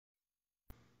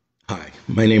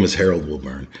My name is Harold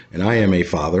Wilburn, and I am a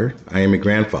father, I am a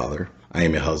grandfather, I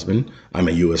am a husband, I'm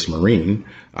a U.S. Marine,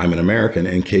 I'm an American,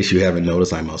 and in case you haven't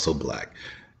noticed, I'm also Black.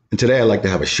 And today I'd like to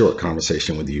have a short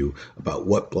conversation with you about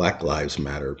what Black Lives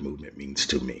Matter movement means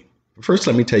to me. First,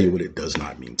 let me tell you what it does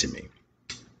not mean to me.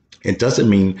 It doesn't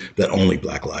mean that only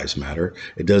Black lives matter.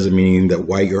 It doesn't mean that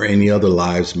white or any other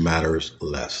lives matters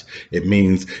less. It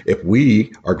means if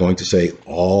we are going to say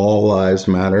all lives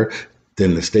matter,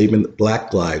 then the statement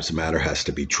Black Lives Matter has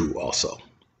to be true also.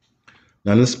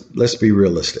 Now let's be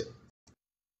realistic.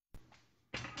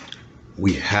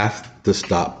 We have to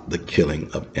stop the killing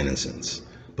of innocents.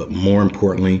 But more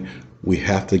importantly, we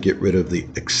have to get rid of the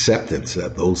acceptance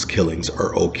that those killings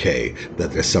are okay,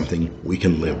 that there's something we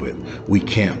can live with. We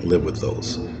can't live with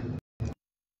those.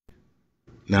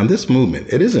 Now, this movement,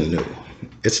 it isn't new.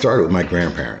 It started with my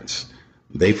grandparents.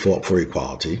 They fought for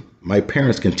equality. My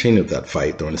parents continued that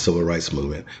fight during the civil rights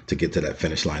movement to get to that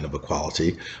finish line of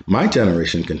equality. My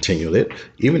generation continued it,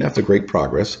 even after great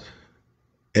progress.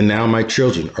 And now my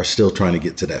children are still trying to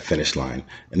get to that finish line.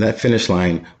 And that finish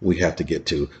line we have to get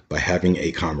to by having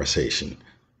a conversation.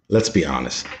 Let's be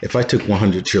honest. If I took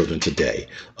 100 children today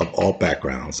of all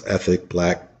backgrounds, ethnic,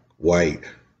 Black, white,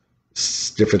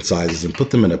 different sizes, and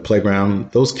put them in a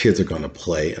playground, those kids are going to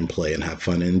play and have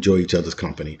fun and enjoy each other's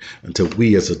company until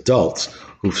we as adults,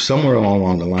 who somewhere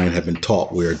along the line have been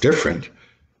taught we're different,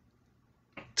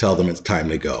 tell them it's time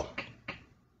to go.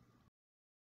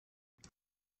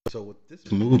 So what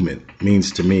this movement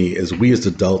means to me is we as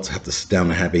adults have to sit down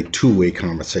and have a two-way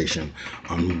conversation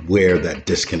on where that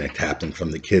disconnect happened,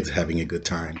 from the kids having a good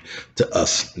time to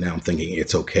us now thinking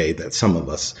it's okay that some of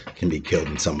us can be killed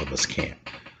and some of us can't.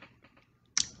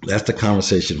 That's the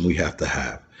conversation we have to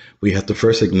have. We have to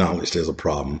first acknowledge there's a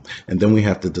problem, and then we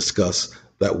have to discuss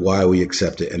that why we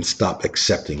accept it and stop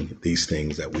accepting these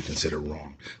things that we consider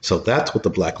wrong. So that's what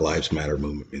the Black Lives Matter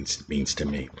movement means to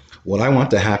me. What I want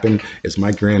to happen is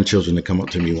my grandchildren to come up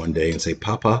to me one day and say,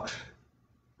 "Papa,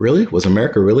 really? Was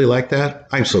America really like that?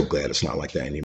 I'm so glad it's not like that anymore."